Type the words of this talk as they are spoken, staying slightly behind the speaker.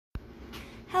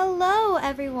Hello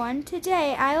everyone.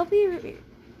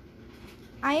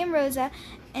 I am Rosa,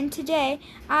 and today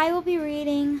I will be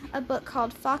reading a book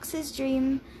called Fox's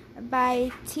Dream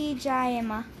by T.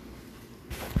 Jayama.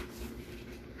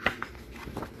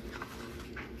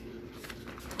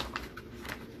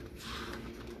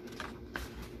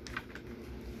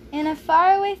 In a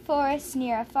faraway forest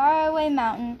near a faraway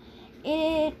mountain,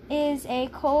 it is a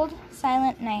cold,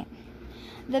 silent night.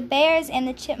 The bears and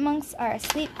the chipmunks are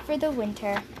asleep for the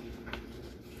winter.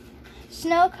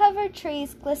 Snow-covered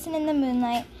trees glisten in the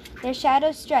moonlight. Their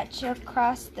shadows stretch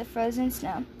across the frozen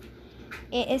snow.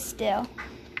 It is still,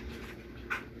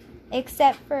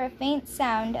 except for a faint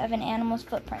sound of an animal's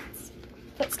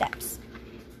footsteps.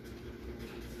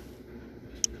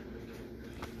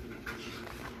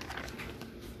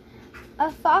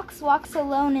 A fox walks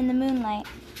alone in the moonlight.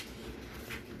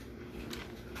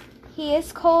 He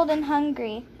is cold and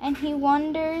hungry, and he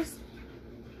wanders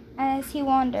as he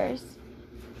wanders.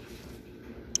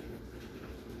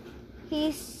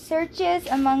 He searches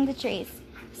among the trees.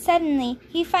 Suddenly,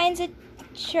 he finds a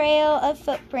trail of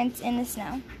footprints in the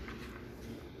snow.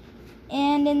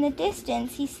 And in the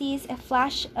distance, he sees a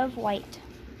flash of white.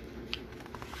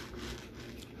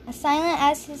 Silent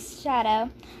as his shadow,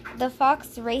 the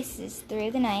fox races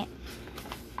through the night.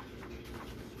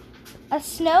 A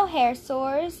snow hare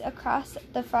soars across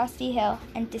the frosty hill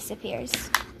and disappears.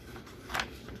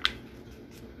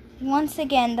 Once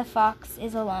again, the fox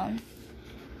is alone,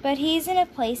 but he's in a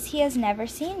place he has never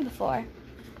seen before.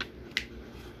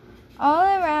 All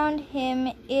around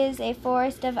him is a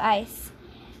forest of ice.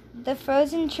 The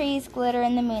frozen trees glitter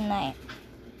in the moonlight.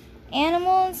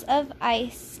 Animals of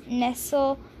ice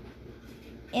nestle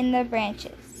in the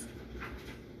branches.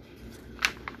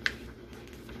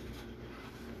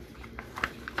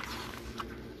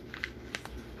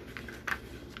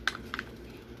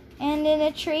 And in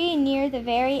a tree near the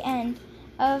very end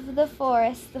of the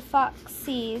forest, the fox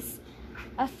sees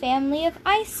a family of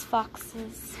ice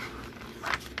foxes.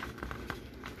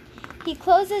 He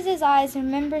closes his eyes and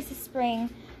remembers the spring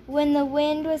when the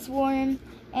wind was warm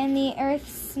and the earth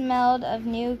smelled of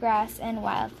new grass and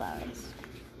wildflowers.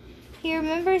 He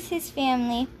remembers his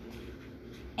family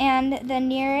and the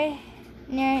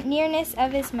nearness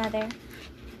of his mother.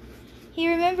 He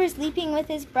remembers leaping with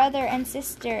his brother and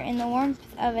sister in the warmth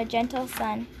of a gentle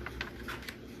sun.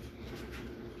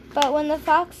 But when the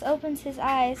fox opens his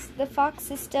eyes, the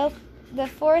forest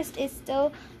is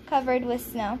still covered with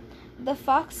snow. The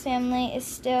fox family is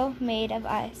still made of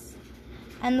ice,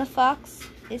 and the fox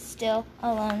is still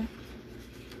alone.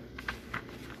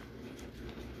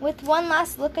 With one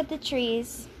last look at the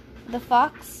trees, the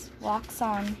fox walks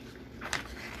on.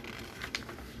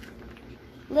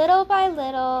 Little by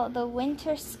little, the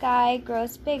winter sky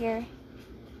grows brighter.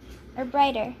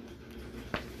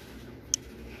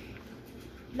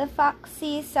 The fox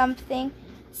sees something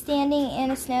standing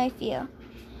in a snowy field.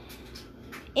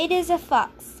 It is a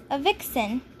fox, a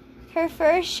vixen. Her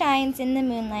fur shines in the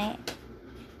morning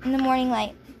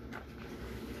light.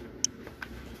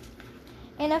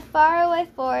 In a faraway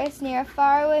forest near a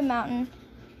faraway mountain,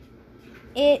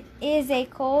 it is a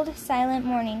cold, silent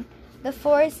morning. The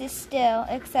forest is still,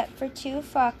 except for two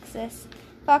foxes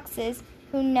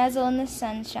who nuzzle in the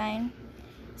sunshine.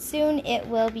 Soon it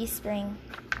will be spring.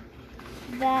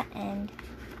 The end.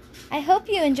 I hope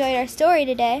you enjoyed our story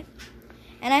today,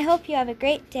 and I hope you have a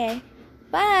great day.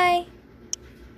 Bye!